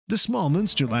The Small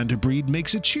Munsterlander breed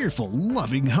makes a cheerful,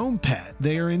 loving home pet.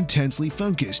 They are intensely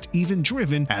focused, even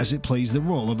driven, as it plays the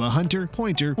role of a hunter,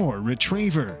 pointer, or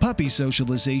retriever. Puppy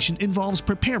socialization involves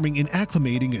preparing and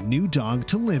acclimating a new dog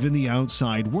to live in the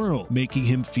outside world, making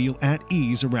him feel at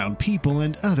ease around people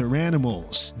and other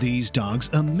animals. These dogs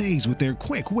amaze with their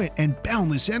quick wit and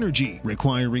boundless energy,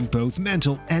 requiring both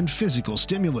mental and physical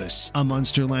stimulus. A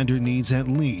Munsterlander needs at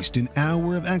least an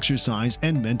hour of exercise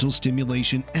and mental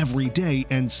stimulation every day,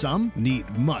 and some need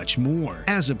much more.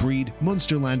 As a breed,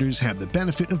 Munsterlanders have the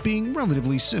benefit of being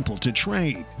relatively simple to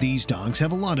train. These dogs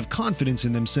have a lot of confidence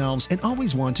in themselves and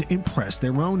always want to impress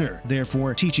their owner.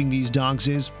 Therefore, teaching these dogs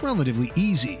is relatively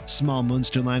easy. Small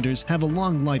Munsterlanders have a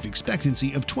long life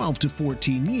expectancy of 12 to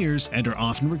 14 years and are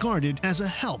often regarded as a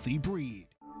healthy breed.